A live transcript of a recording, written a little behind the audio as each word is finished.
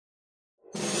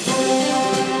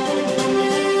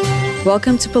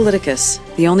Welcome to Politicus,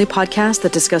 the only podcast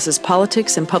that discusses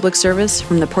politics and public service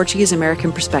from the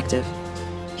Portuguese-American perspective.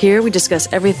 Here we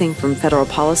discuss everything from federal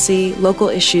policy, local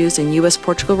issues, and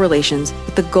U.S.-Portugal relations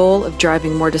with the goal of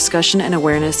driving more discussion and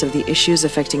awareness of the issues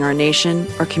affecting our nation,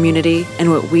 our community,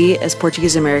 and what we as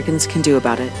Portuguese-Americans can do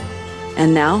about it.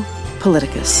 And now,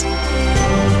 Politicus.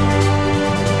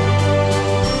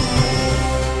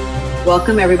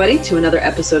 Welcome, everybody, to another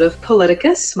episode of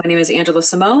Politicus. My name is Angela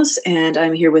Samos, and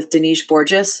I'm here with Denise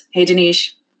Borges. Hey,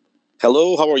 Denise.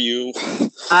 Hello, how are you?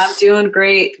 I'm doing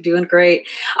great.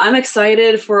 I'm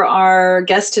excited for our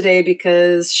guest today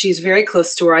because she's very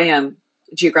close to where I am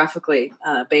geographically,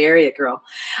 Bay Area girl.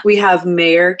 We have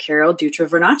Mayor Carol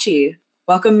Dutra-Vernacci.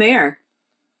 Welcome, Mayor.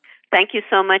 Thank you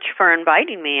so much for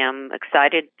inviting me. I'm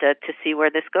excited to see where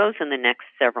this goes in the next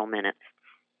several minutes.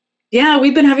 Yeah,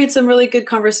 we've been having some really good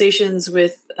conversations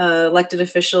with elected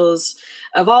officials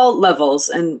of all levels.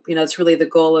 And, it's really the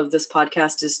goal of this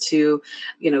podcast is to,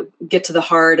 get to the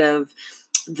heart of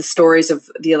the stories of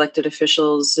the elected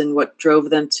officials and what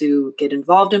drove them to get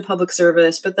involved in public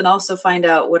service, but then also find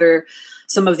out what are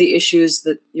some of the issues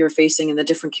that you're facing in the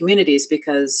different communities,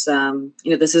 because,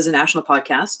 this is a national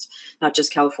podcast, not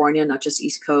just California, not just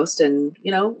East Coast. And,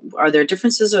 are there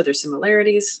differences? Are there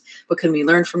similarities? What can we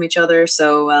learn from each other?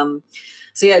 So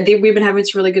we've been having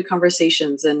some really good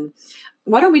conversations. And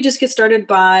why don't we just get started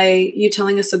by you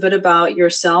telling us a bit about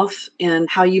yourself and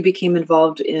how you became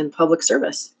involved in public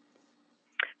service?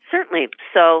 Certainly.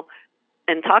 So,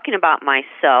 in talking about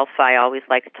myself, I always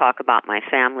like to talk about my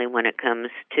family when it comes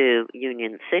to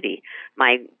Union City.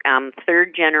 I'm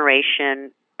third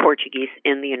generation Portuguese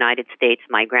in the United States.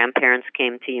 My grandparents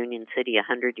came to Union City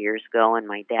 100 years ago, and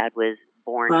my dad was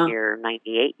born here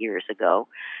 98 years ago.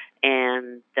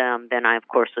 And then I, of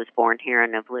course, was born here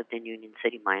and have lived in Union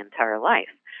City my entire life.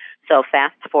 So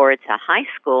fast forward to high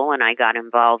school, and I got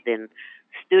involved in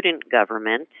student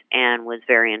government and was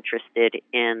very interested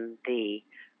in the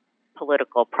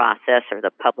political process, or the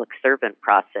public servant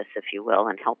process, if you will,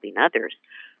 and helping others.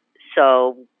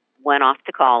 So went off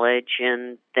to college,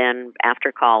 and then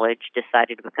after college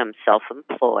decided to become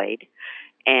self-employed.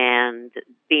 And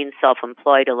being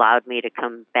self-employed allowed me to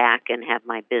come back and have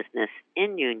my business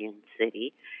in Union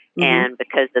City. Mm-hmm. And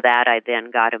because of that, I then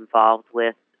got involved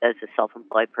as a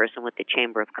self-employed person with the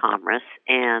Chamber of Commerce,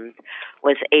 and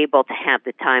was able to have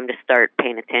the time to start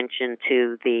paying attention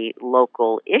to the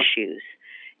local issues.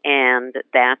 And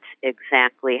that's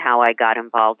exactly how I got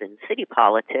involved in city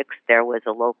politics. There was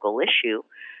a local issue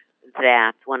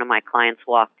that one of my clients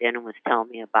walked in and was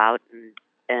telling me about,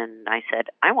 and I said,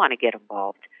 I want to get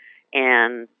involved.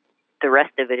 And the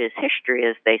rest of it is history,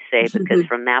 as they say, because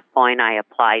from that point I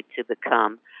applied to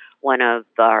become one of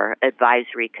our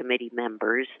advisory committee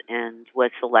members and was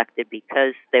selected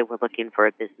because they were looking for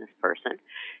a business person.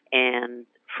 And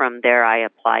from there I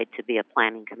applied to be a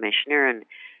planning commissioner and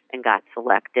got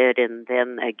selected. And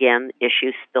then again,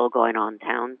 issues still going on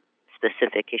town,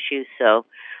 specific issues. So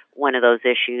one of those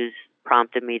issues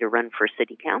prompted me to run for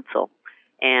city council.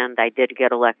 And I did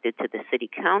get elected to the city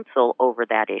council over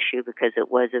that issue because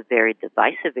it was a very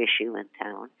divisive issue in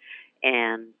town.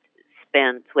 And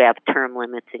we have term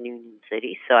limits in Union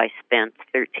City, so I spent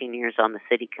 13 years on the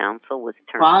city council, was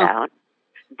termed out.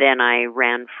 Then I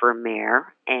ran for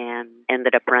mayor and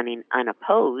ended up running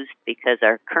unopposed because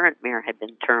our current mayor had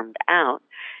been termed out.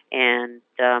 And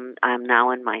I'm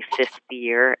now in my fifth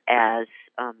year as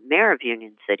mayor of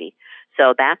Union City.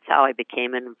 So that's how I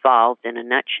became involved. In a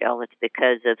nutshell, it's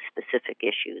because of specific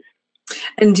issues.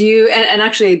 And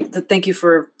actually, thank you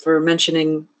for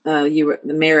mentioning you were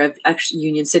the mayor of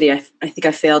Union City. I think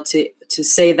I failed to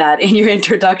say that in your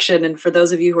introduction. And for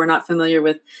those of you who are not familiar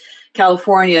with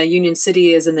California, Union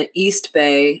City is in the East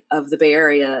Bay of the Bay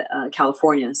Area,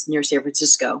 California. It's near San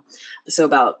Francisco. So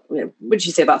about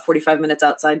 45 minutes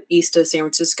outside east of San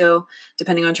Francisco,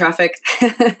 depending on traffic.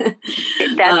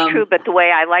 That's true, but the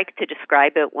way I like to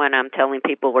describe it when I'm telling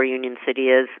people where Union City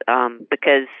is,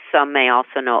 because some may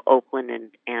also know Oakland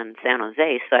and San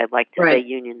Jose, so I'd like to say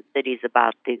Union City is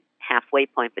about the halfway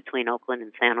point between Oakland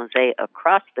and San Jose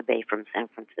across the bay from San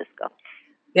Francisco.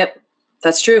 Yep.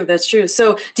 That's true.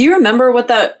 So do you remember what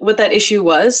that issue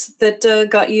was that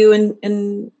got you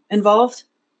involved?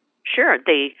 Sure.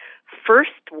 The first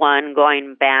one,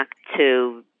 going back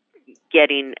to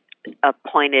getting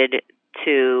appointed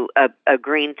to,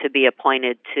 agreeing to be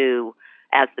appointed to,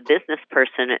 as the business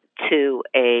person, to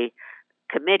a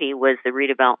committee, was the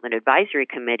Redevelopment Advisory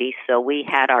Committee. So we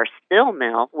had our steel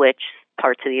mill, which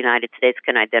parts of the United States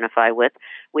can identify with.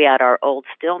 We had our old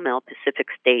steel mill, Pacific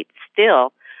State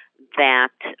Steel, that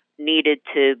needed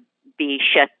to be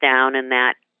shut down, and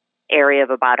that area of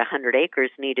about 100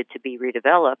 acres needed to be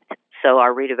redeveloped. So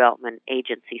our redevelopment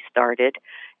agency started,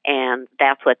 and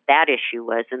that's what that issue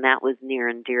was. And that was near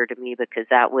and dear to me because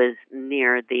that was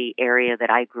near the area that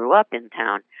I grew up in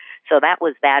town. So that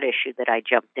was that issue that I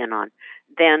jumped in on.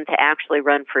 Then to actually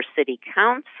run for city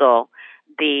council,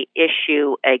 the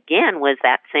issue again was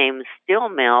that same steel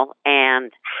mill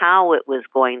and how it was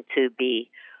going to be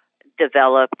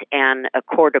developed, and a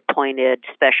court-appointed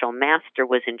special master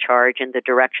was in charge, and the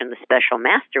direction the special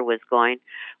master was going,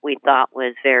 we thought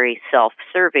was very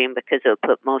self-serving because it would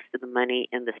put most of the money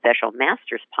in the special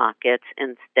master's pockets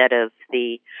instead of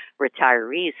the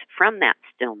retirees from that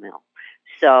steel mill.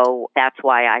 So that's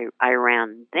why I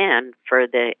ran then for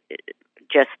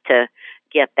just to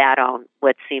get that on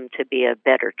what seemed to be a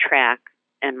better track,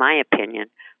 in my opinion,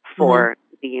 for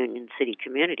the Union City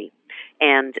community.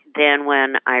 And then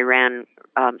when I ran,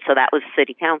 so that was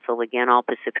city council again, all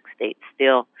Pacific State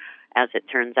Steel, as it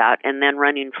turns out. And then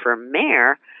running for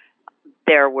mayor,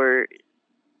 there were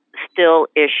still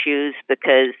issues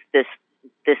because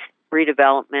this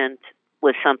redevelopment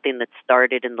was something that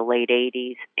started in the late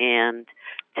 80s, and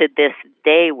to this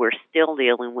day we're still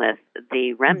dealing with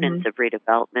the remnants of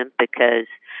redevelopment because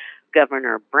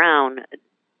Governor Brown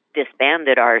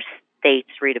disbanded our state's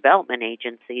redevelopment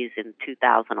agencies in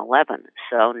 2011.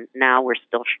 So now we're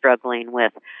still struggling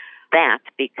with that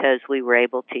because we were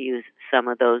able to use some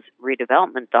of those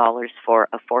redevelopment dollars for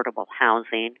affordable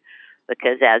housing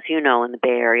because, as you know, in the Bay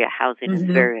Area, housing is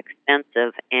very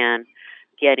expensive, and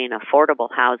getting affordable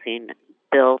housing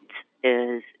built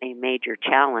is a major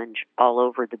challenge all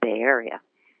over the Bay Area.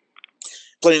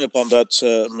 Playing upon that,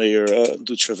 Mayor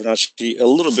Dutra-Venasci, a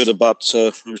little bit about,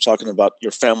 you were talking about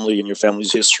your family and your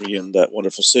family's history in that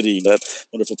wonderful city, that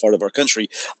wonderful part of our country.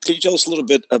 Can you tell us a little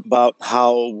bit about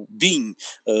how being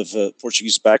of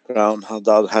Portuguese background, how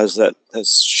that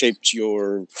has shaped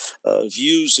your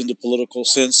views in the political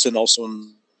sense and also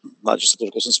in not just the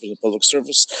political sense, but the public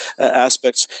service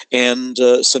aspects, and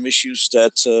some issues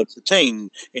that pertain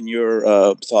in your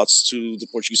thoughts to the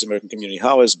Portuguese American community.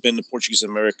 How has been the Portuguese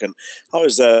American? How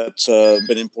has that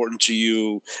been important to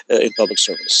you in public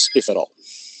service, if at all?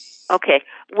 Okay.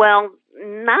 Well,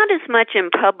 not as much in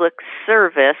public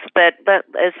service, but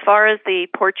as far as the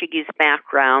Portuguese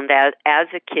background, as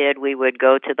a kid, we would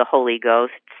go to the Holy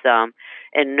Ghosts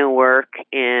in Newark,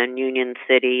 in Union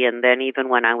City, and then even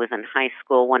when I was in high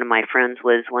school, one of my friends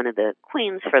was one of the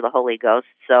queens for the Holy Ghost,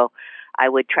 so I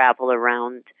would travel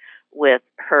around with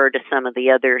her to some of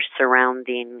the other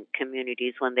surrounding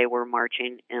communities when they were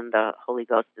marching in the Holy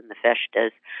Ghost and the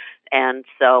Festas. And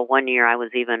so one year I was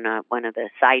even one of the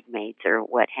side maids or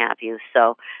what have you.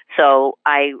 So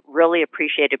I really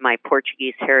appreciated my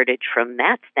Portuguese heritage from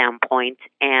that standpoint,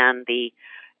 and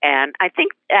I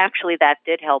think actually that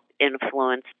did help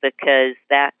influence because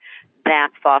that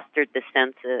fostered the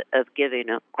sense of giving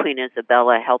Queen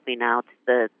Isabella, helping out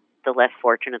the less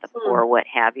fortunate, the poor, what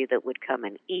have you, that would come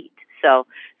and eat. So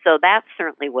that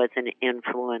certainly was an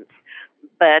influence.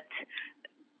 But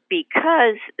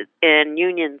because in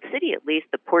Union City, at least,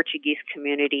 the Portuguese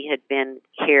community had been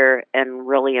here and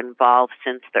really involved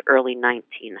since the early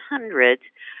 1900s,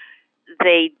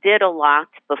 they did a lot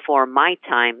before my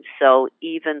time. So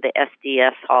even the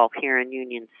SDS Hall here in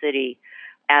Union City,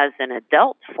 as an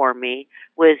adult for me,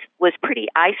 was pretty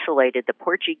isolated. The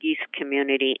Portuguese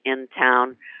community in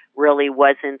town really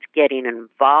wasn't getting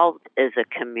involved as a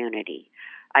community.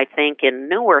 I think in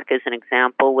Newark, as an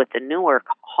example, with the Newark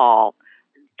Hall,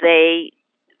 they,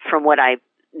 from what I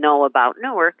know about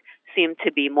Newark, seem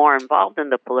to be more involved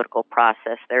in the political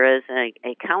process. There is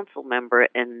a council member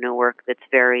in Newark that's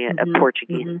very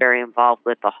Portuguese, very involved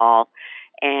with the hall,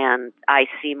 and I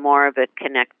see more of a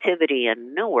connectivity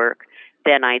in Newark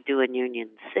than I do in Union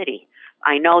City.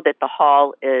 I know that the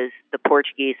hall is, the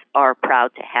Portuguese are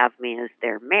proud to have me as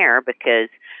their mayor because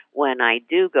when I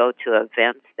do go to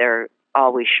events, they're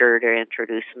always sure to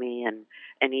introduce me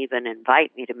and even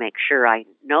invite me to make sure I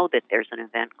know that there's an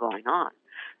event going on.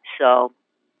 So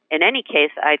in any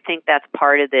case, I think that's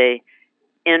part of the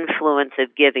influence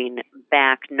of giving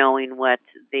back, knowing what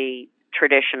the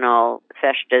traditional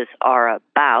festas are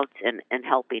about and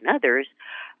helping others.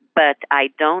 But I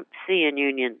don't see in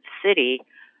Union City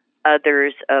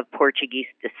others of Portuguese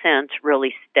descent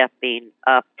really stepping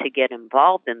up to get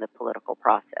involved in the political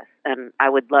process. And I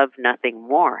would love nothing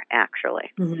more,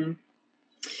 actually.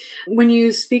 When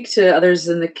you speak to others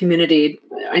in the community,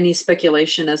 any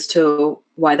speculation as to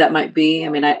why that might be? I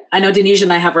mean, I know Denise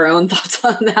and I have our own thoughts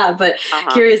on that, but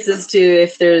curious as to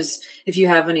if you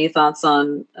have any thoughts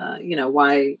on,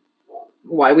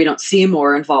 why we don't see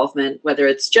more involvement, whether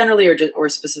it's generally or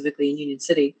specifically in Union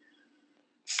City.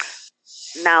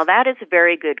 Now, that is a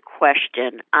very good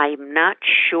question. I'm not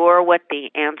sure what the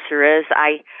answer is.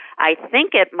 I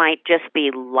think it might just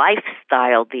be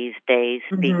lifestyle these days,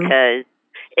 because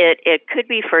it could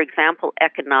be, for example,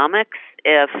 economics.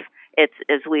 If it's,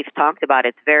 as we've talked about,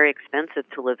 it's very expensive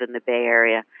to live in the Bay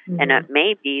Area. And it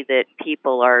may be that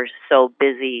people are so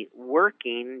busy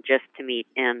working just to meet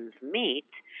ends meet.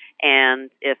 And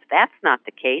if that's not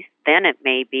the case, then it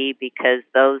may be because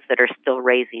those that are still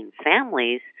raising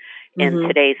families in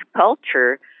today's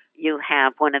culture, you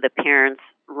have one of the parents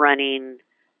running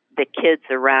the kids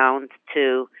around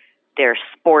to their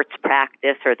sports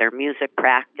practice or their music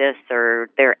practice or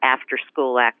their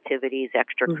after-school activities,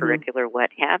 extracurricular,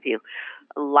 what have you.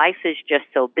 Life is just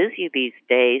so busy these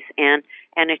days, and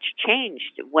it's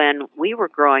changed. When we were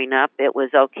growing up, it was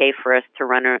okay for us to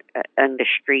run on the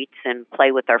streets and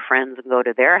play with our friends and go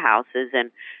to their houses,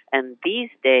 and these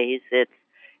days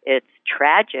it's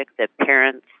tragic that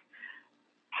parents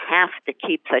have to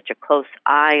keep such a close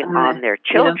eye on their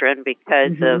children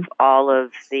because of all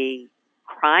of the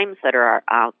crimes that are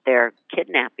out there,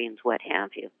 kidnappings, what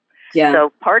have you. Yeah.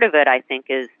 So part of it, I think,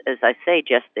 is, as I say,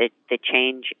 just the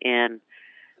change in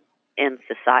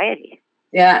society.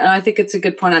 Yeah, and I think it's a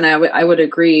good point, and I would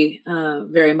agree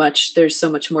very much. There's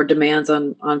so much more demands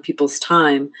on people's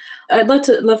time. I'd love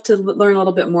to learn a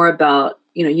little bit more about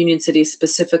Union City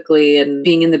specifically and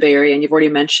being in the Bay Area. And you've already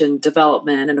mentioned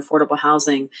development and affordable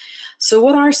housing. So,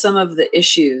 what are some of the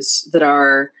issues that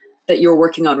you're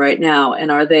working on right now,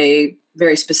 and are they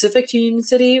very specific to Union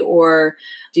City, or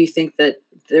do you think that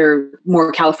they're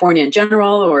more California in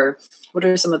general, or what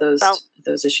are some of those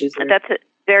issues? That's a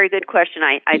very good question.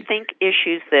 I think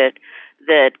issues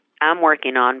that I'm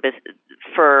working on,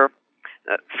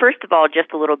 first of all,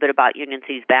 just a little bit about Union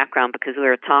City's background, because we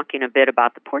were talking a bit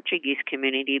about the Portuguese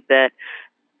community, but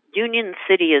Union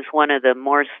City is one of the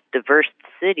most diverse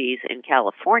cities in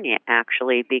California,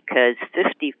 actually, because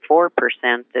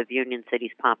 54% of Union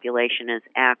City's population is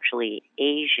actually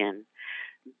Asian,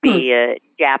 be it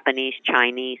Japanese,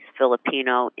 Chinese,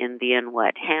 Filipino, Indian,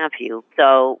 what have you.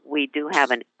 So we do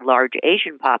have a large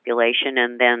Asian population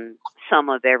and then some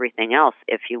of everything else,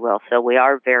 if you will. So we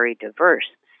are very diverse.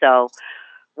 So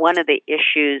one of the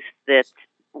issues that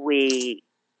we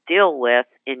deal with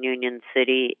in Union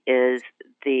City is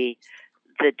the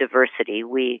diversity.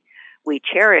 We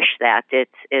cherish that.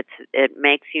 It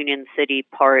makes Union City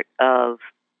part of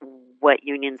what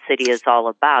Union City is all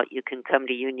about. You can come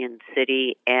to Union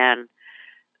City and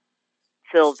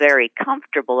feel very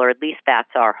comfortable, or at least that's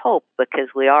our hope, because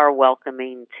we are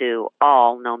welcoming to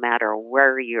all, no matter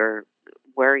where you're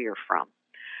from.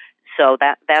 So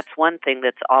that's one thing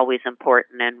that's always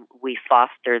important, and we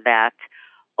foster that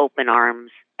open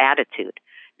arms attitude.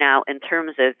 Now, in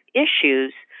terms of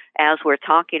issues, as we're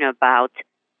talking about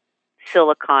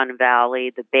Silicon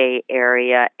Valley, the Bay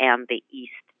Area, and the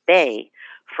East Bay,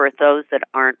 for those that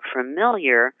aren't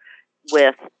familiar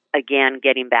with, again,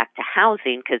 getting back to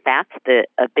housing, because that's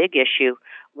a big issue.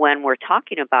 When we're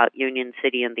talking about Union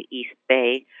City and the East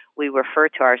Bay, we refer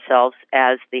to ourselves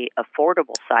as the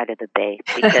affordable side of the Bay,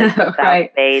 because the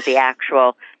South Bay,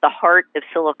 the heart of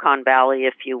Silicon Valley,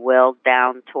 if you will,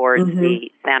 down towards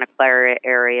the Santa Clara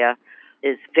area,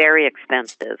 is very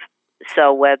expensive.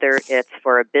 So whether it's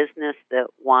for a business that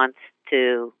wants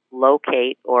to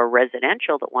locate or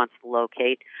residential that wants to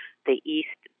locate, the East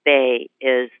Bay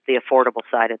is the affordable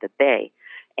side of the Bay.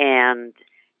 And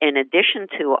in addition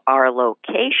to our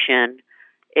location,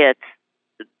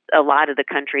 a lot of the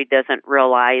country doesn't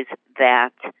realize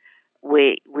that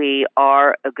we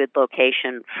are a good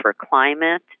location for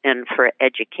climate and for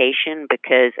education,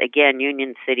 because, again,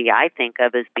 Union City I think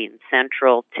of as being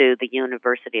central to the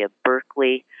University of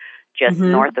Berkeley. Just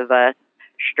north of us,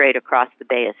 straight across the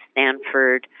bay, is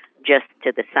Stanford. Just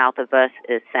to the south of us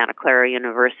is Santa Clara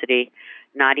University.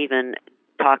 Not even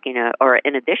talking, or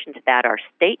in addition to that, our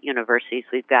state universities.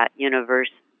 We've got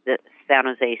the San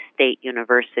Jose State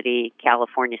University,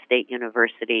 California State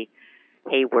University,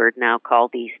 Hayward, now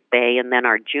called East Bay, and then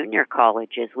our junior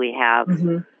colleges. We have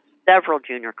several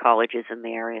junior colleges in the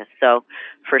area. So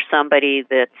for somebody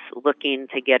that's looking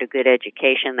to get a good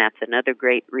education, that's another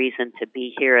great reason to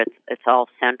be here. It's all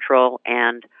central,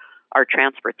 and our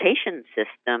transportation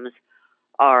systems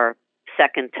are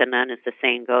second to none, as the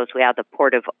saying goes. We have the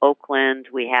Port of Oakland.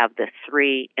 We have the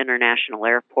 3 international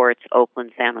airports,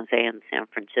 Oakland, San Jose, and San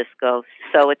Francisco.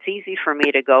 So it's easy for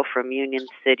me to go from Union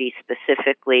City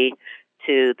specifically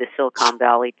to the Silicon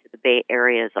Valley to the Bay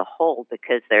Area as a whole,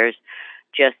 because there's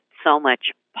just so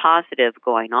much positive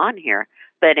going on here.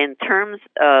 But in terms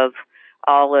of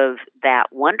all of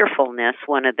that wonderfulness,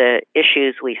 one of the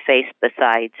issues we face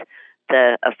besides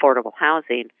the affordable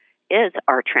housing is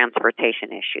our transportation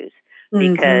issues.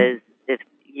 Mm-hmm. Because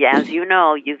as you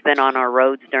know, you've been on our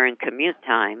roads during commute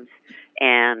times,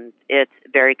 and it's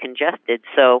very congested.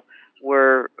 So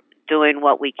we're doing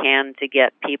what we can to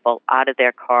get people out of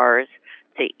their cars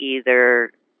to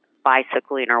either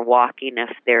bicycling or walking if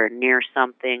they're near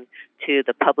something, to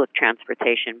the public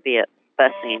transportation, be it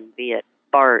busing, be it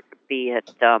BART, be it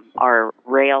our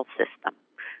rail system.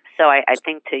 So I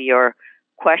think to your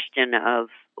question of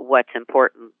what's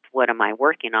important, what am I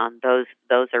working on, those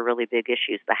are really big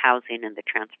issues, the housing and the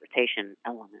transportation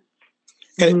elements.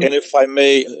 And if I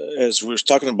may, as we were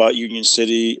talking about Union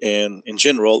City and in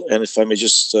general, and if I may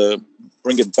just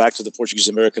bring it back to the Portuguese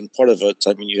American part of it,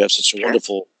 I mean, you have such a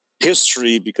wonderful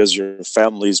history because your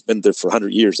family's been there for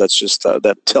 100 years. That's just,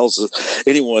 that tells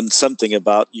anyone something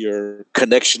about your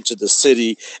connection to the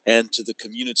city and to the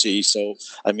community. So,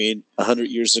 I mean, 100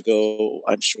 years ago,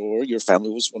 I'm sure your family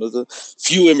was one of the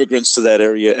few immigrants to that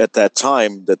area at that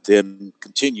time that then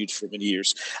continued for many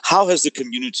years. How has the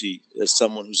community, as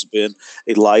someone who's been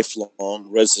a lifelong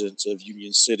resident of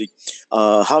Union City,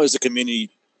 how has the community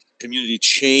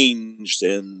changed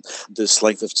in this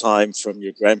length of time from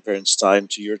your grandparents' time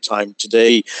to your time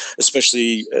today,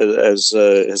 especially as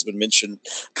has been mentioned,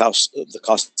 the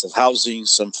costs of housing?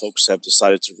 Some folks have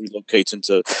decided to relocate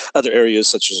into other areas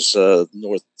such as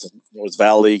North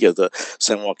Valley, the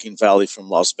San Joaquin Valley from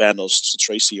Los Banos to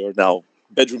Tracy, are now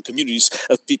bedroom communities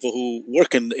of people who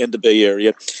work in the Bay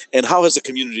Area. And how has the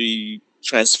community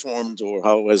transformed, or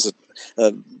how has it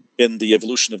been the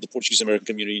evolution of the Portuguese American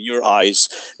community in your eyes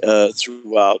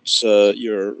throughout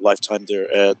your lifetime there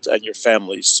and your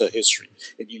family's history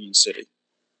in Union City?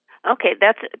 Okay,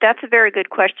 that's a very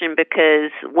good question,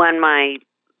 because when my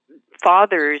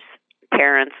father's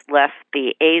parents left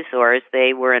the Azores,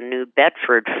 they were in New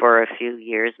Bedford for a few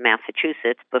years,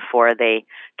 Massachusetts, before they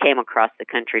came across the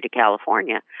country to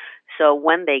California. So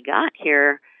when they got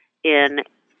here in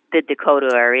the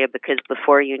Dakota area, because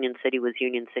before Union City,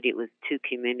 it was two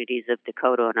communities of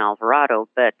Dakota and Alvarado,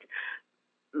 but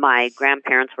my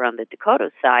grandparents were on the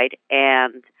Dakota side,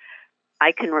 and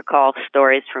I can recall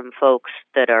stories from folks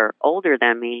that are older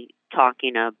than me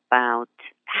talking about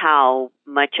how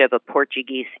much of a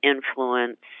Portuguese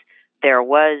influence there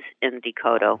was in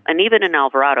Dakota, and even in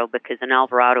Alvarado, because in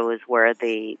Alvarado is where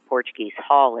the Portuguese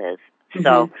Hall is.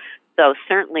 So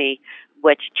certainly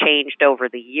what's changed over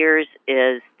the years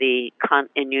is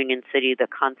in Union City, the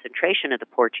concentration of the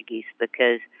Portuguese,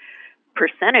 because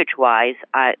percentage-wise,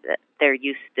 there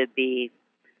used to be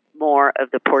more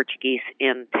of the Portuguese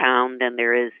in town than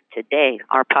there is today.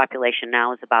 Our population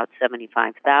now is about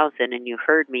 75,000, and you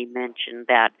heard me mention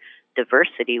that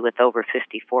diversity with over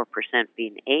 54%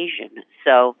 being Asian.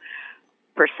 So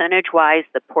percentage-wise,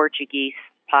 the Portuguese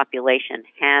population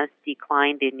has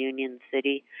declined in Union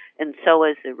City, and so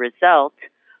as a result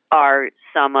are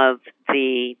some of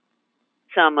the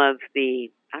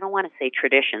I don't want to say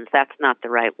traditions, that's not the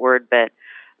right word, but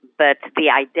the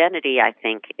identity, I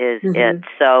think, is it.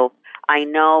 So I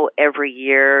know every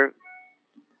year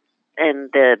in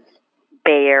the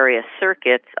Bay Area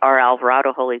circuits, our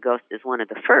Alvarado Holy Ghost is one of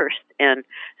the first. And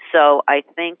so I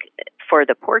think for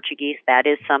the Portuguese, that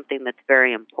is something that's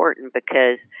very important,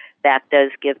 because that does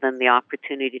give them the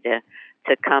opportunity to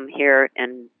come here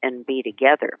and be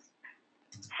together.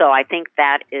 So I think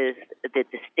that is the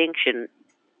distinction.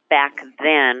 Back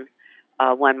then,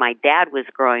 when my dad was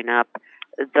growing up,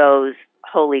 those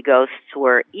Holy Ghosts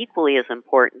were equally as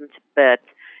important, but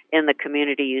in the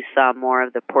community you saw more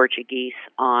of the Portuguese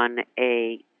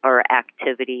or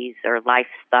activities or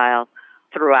lifestyle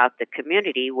throughout the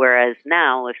community, whereas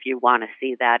now if you want to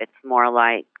see that, it's more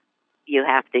like you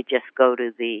have to just go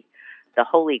to the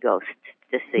Holy Ghost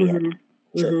to see it.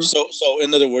 Sure. So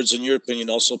in other words, in your opinion,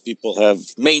 also people have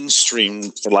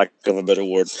mainstreamed, for lack of a better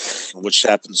word, which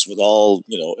happens with all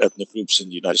ethnic groups in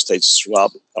the United States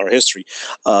throughout our history,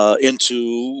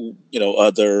 into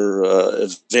other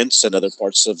events and other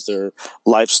parts of their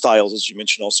lifestyles, as you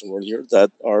mentioned also earlier, that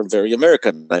are very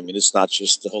American. I mean, it's not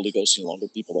just the Holy Ghost any longer.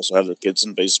 People also have their kids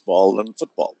in baseball and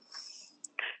football.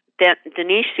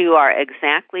 Denise, you are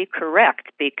exactly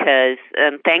correct, because,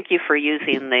 and thank you for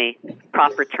using the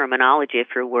proper terminology, if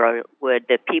you would,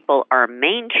 that people are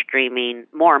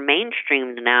more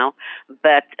mainstreamed now,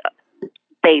 but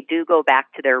they do go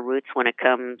back to their roots when it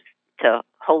comes to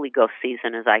Holy Ghost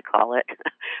season, as I call it,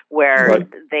 where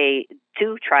they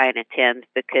do try and attend,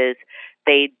 because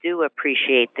they do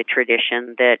appreciate the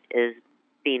tradition that is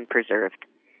being preserved.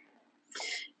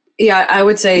 Yeah, I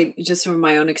would say just from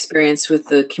my own experience with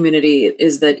the community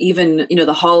is that even,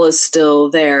 the hall is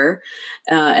still there,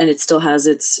 and it still has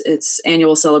its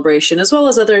annual celebration as well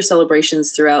as other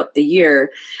celebrations throughout the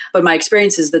year. But my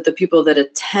experience is that the people that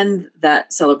attend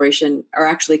that celebration are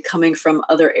actually coming from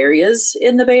other areas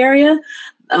in the Bay Area.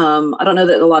 I don't know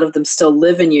that a lot of them still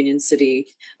live in Union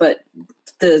City, but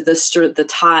the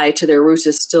tie to their roots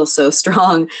is still so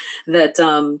strong that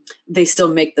they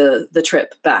still make the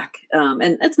trip back.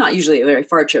 And it's not usually a very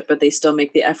far trip, but they still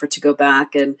make the effort to go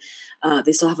back, and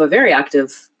they still have a very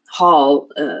active hall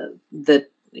that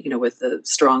with a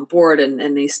strong board,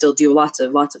 and they still do lots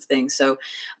of things. So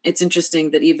it's interesting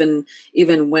that even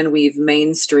when we've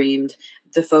mainstreamed,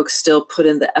 the folks still put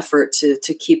in the effort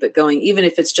to keep it going, even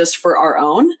if it's just for our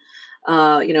own.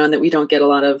 And that we don't get a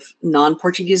lot of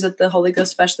non-Portuguese at the Holy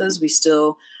Ghost Festas. We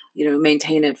still,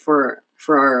 maintain it for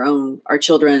our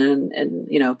children and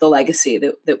the legacy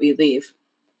that we leave.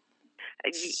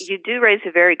 You do raise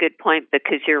a very good point,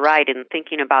 because you're right in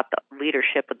thinking about the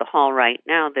leadership of the hall right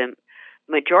now. The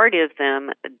majority of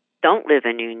them don't live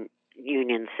in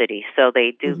Union City, so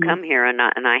they do come here, and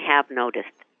I have noticed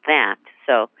that.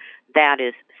 So that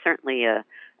is certainly a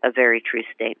very true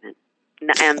statement.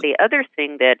 And the other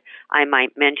thing that I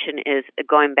might mention is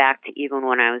going back to even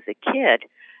when I was a kid,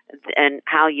 and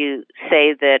how you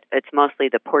say that it's mostly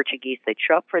the Portuguese that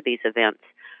show up for these events.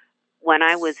 When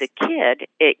I was a kid,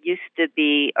 it used to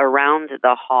be around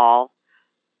the hall.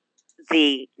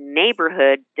 The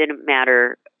neighborhood didn't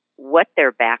matter what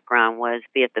their background was,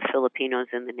 be it the Filipinos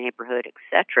in the neighborhood,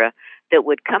 etc., that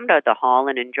would come to the hall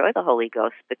and enjoy the Holy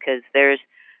Ghost, because there's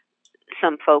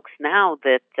some folks now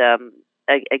that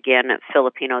again,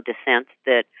 Filipino descent,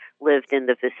 that lived in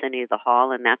the vicinity of the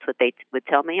hall, and that's what they would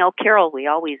tell me. Oh, Carol, we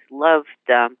always loved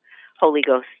Holy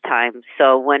Ghost time.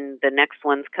 So when the next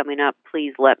one's coming up,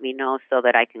 please let me know so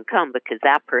that I can come, because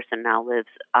that person now lives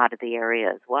out of the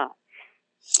area as well.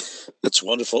 That's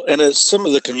wonderful. And as some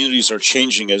of the communities are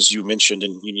changing, as you mentioned,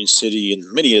 in Union City and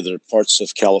many other parts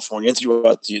of California and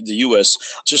throughout the U.S.,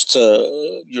 just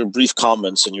your brief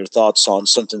comments and your thoughts on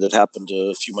something that happened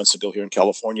a few months ago here in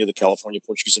California. The California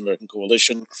Portuguese American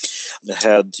Coalition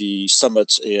had the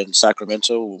summit in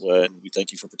Sacramento, and we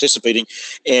thank you for participating,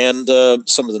 and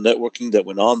some of the networking that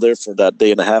went on there for that day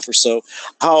and a half or so.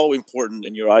 How important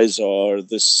in your eyes are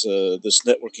this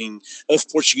networking of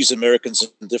Portuguese Americans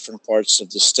in different parts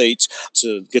of the state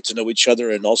to get to know each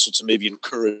other, and also to maybe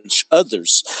encourage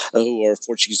others who are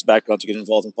Portuguese background to get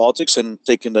involved in politics, and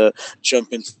they can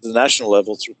jump into the national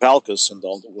level through PALCUS and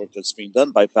all the work that's being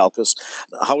done by PALCUS.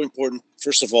 How important,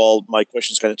 first of all, my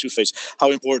question is kind of two-faced.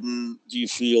 How important do you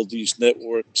feel these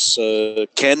networks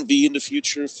can be in the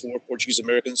future for Portuguese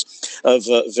Americans of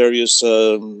various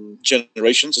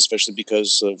generations, especially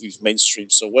because we've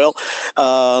mainstreamed so well?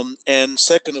 And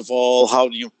second of all, how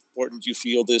important do you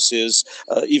feel this is,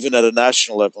 even at a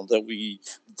national level, that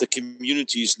the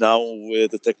communities now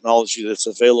with the technology that's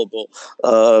available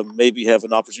maybe have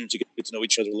an opportunity to get to know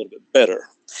each other a little bit better,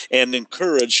 and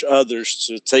encourage others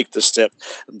to take the step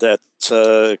that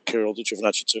Carol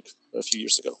DiGiovanacci took a few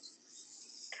years ago?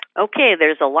 Okay,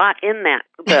 there's a lot in that.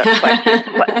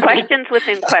 Questions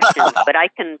within questions, but I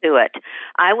can do it.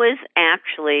 I was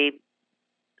actually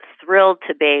thrilled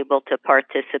to be able to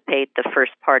participate the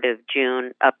first part of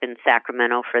June up in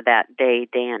Sacramento for that day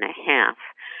and a half,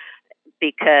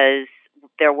 because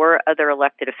there were other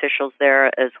elected officials there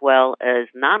as well as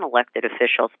non-elected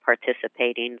officials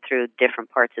participating through different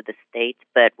parts of the state,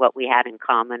 but what we had in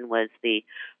common was the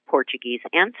Portuguese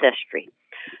ancestry.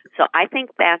 So I think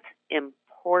that's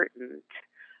important,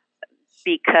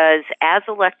 because as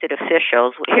elected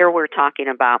officials, here we're talking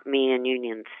about me in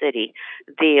Union City,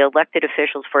 the elected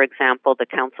officials, for example, the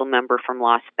council member from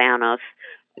Los Banos,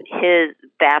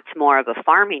 that's more of a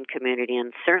farming community,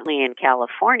 and certainly in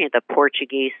California, the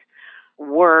Portuguese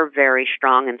were very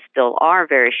strong and still are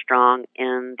very strong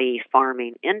in the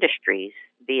farming industries,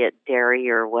 be it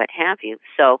dairy or what have you.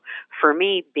 So for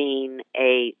me, being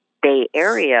a Bay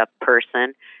Area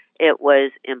person, it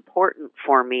was important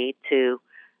for me to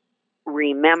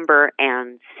remember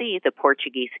and see the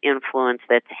Portuguese influence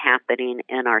that's happening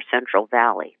in our Central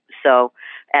Valley. So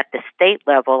at the state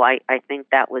level, I think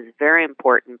that was very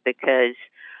important, because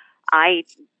I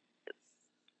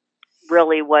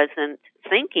really wasn't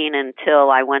thinking until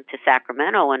I went to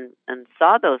Sacramento and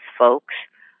saw those folks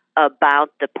about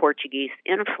the Portuguese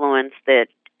influence that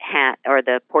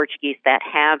the Portuguese that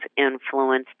have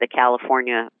influenced the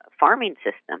California farming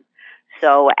system.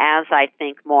 So as I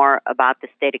think more about the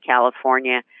state of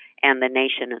California and the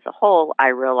nation as a whole, I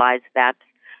realize that's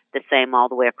the same all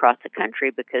the way across the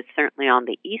country, because certainly on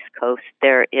the East Coast,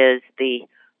 there is the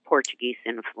Portuguese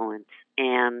influence.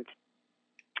 And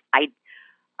I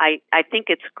think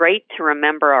it's great to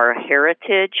remember our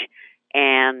heritage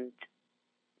and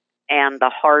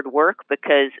the hard work,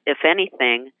 because if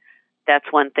anything, that's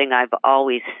one thing I've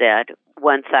always said.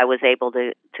 Once I was able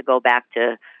to go back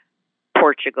to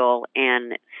Portugal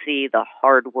and see the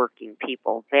hardworking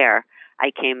people there,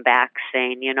 I came back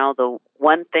saying, the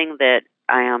one thing that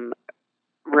I am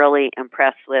really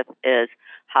impressed with is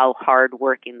how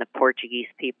hardworking the Portuguese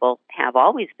people have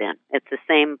always been. It's the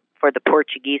same for the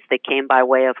Portuguese that came by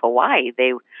way of Hawaii.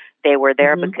 They were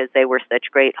there because they were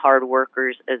such great hard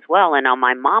workers as well. And on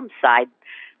my mom's side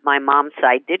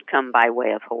did come by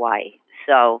way of Hawaii.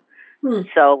 So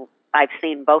I've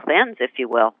seen both ends, if you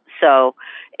will. So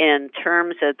in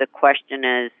terms of the question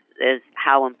is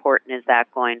how important is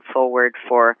that going forward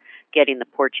for getting the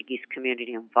Portuguese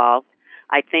community involved?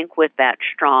 I think with that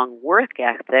strong work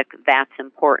ethic, that's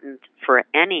important for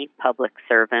any public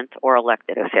servant or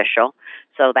elected official.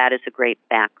 So that is a great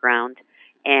background.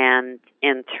 And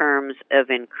in terms of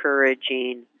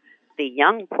encouraging the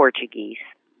young Portuguese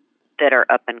that are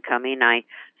up and coming, I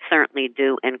certainly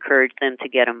do encourage them to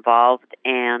get involved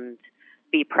and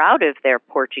be proud of their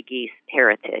Portuguese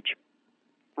heritage.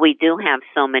 We do have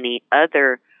so many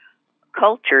other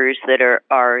cultures that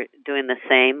are doing the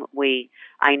same.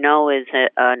 I know as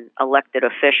an elected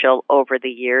official over the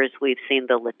years, we've seen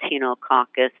the Latino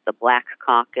caucus, the Black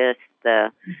caucus,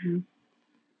 the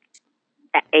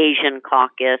Asian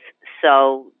caucus.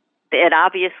 So it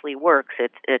obviously works.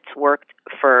 It's worked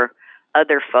for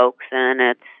other folks, and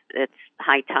it's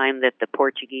high time that the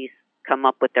Portuguese come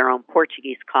up with their own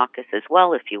Portuguese caucus as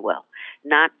well, if you will.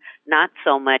 Not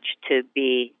so much to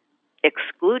be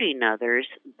excluding others,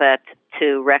 but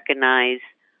to recognize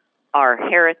our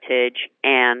heritage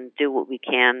and do what we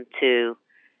can to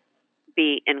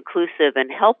be inclusive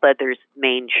and help others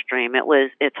mainstream.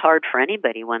 It's hard for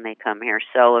anybody when they come here.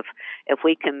 So if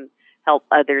we can help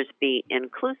others be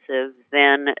inclusive,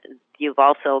 then you've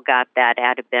also got that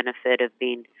added benefit of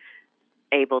being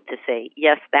able to say,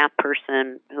 yes, that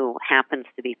person who happens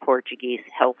to be Portuguese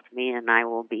helped me, and I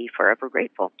will be forever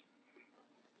grateful.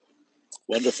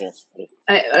 Wonderful.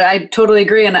 I totally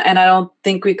agree, and I don't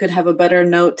think we could have a better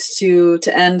note to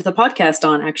end the podcast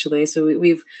on, actually. So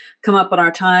we've come up on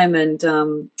our time, and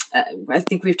I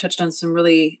think we've touched on some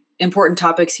really important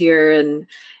topics here, and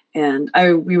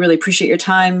we really appreciate your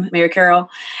time, Mayor Carroll,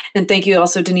 and thank you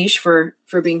also, Denise, for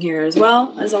being here as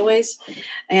well, as always.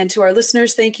 And to our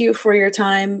listeners, thank you for your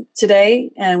time today,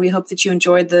 and we hope that you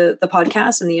enjoyed the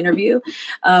podcast and the interview.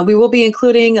 We will be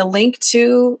including a link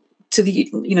to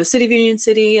the City of Union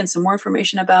City and some more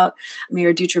information about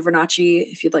Mayor Dutra Vernacci.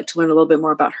 If you'd like to learn a little bit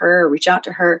more about her or reach out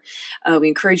to her, we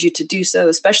encourage you to do so,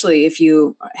 especially if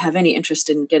you have any interest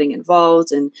in getting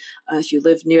involved and if you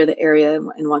live near the area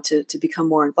and want to become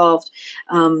more involved.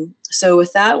 So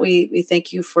with that, we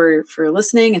thank you for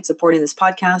listening and supporting this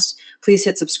podcast. Please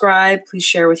hit subscribe. Please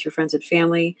share with your friends and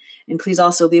family. And please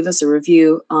also leave us a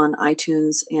review on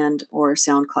iTunes and or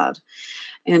SoundCloud.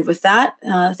 And with that,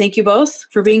 thank you both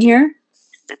for being here.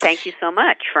 Thank you so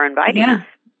much for inviting us.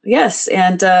 Yes.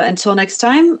 And until next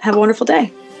time, have a wonderful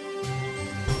day.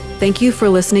 Thank you for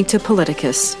listening to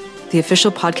Politicus, the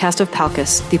official podcast of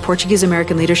PALCUS, the Portuguese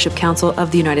American Leadership Council of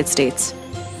the United States.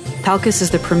 PALCUS is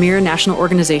the premier national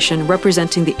organization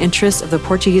representing the interests of the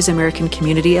Portuguese American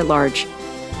community at large.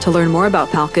 To learn more about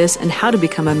PALCUS and how to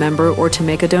become a member or to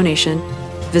make a donation,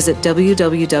 visit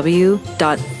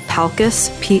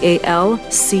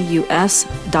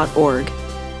www.palcus.org.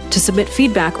 To submit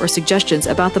feedback or suggestions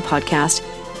about the podcast,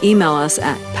 email us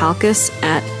at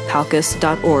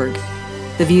palcus@palcus.org.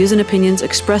 The views and opinions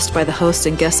expressed by the hosts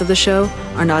and guests of the show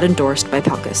are not endorsed by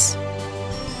PALCUS.